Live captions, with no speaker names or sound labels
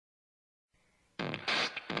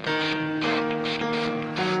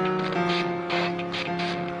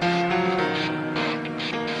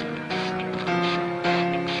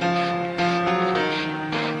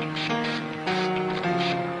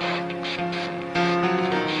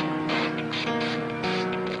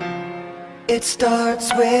It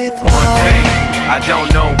starts with one thing, I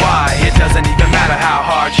don't know why. It doesn't even matter how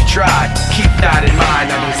hard you try. Keep that in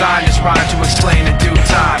mind. I designed this rhyme to explain in due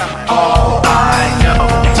time. All I know,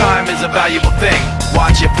 time is a valuable thing.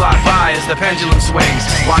 Watch it fly by as the pendulum swings.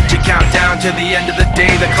 Watch it count down to the end of the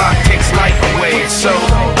day. The clock takes life away. It's so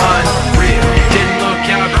unreal. Didn't look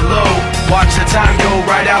out below. Watch the time go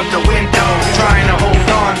right out the window. Trying to hold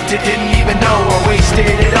on to didn't even know or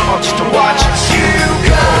wasted it all.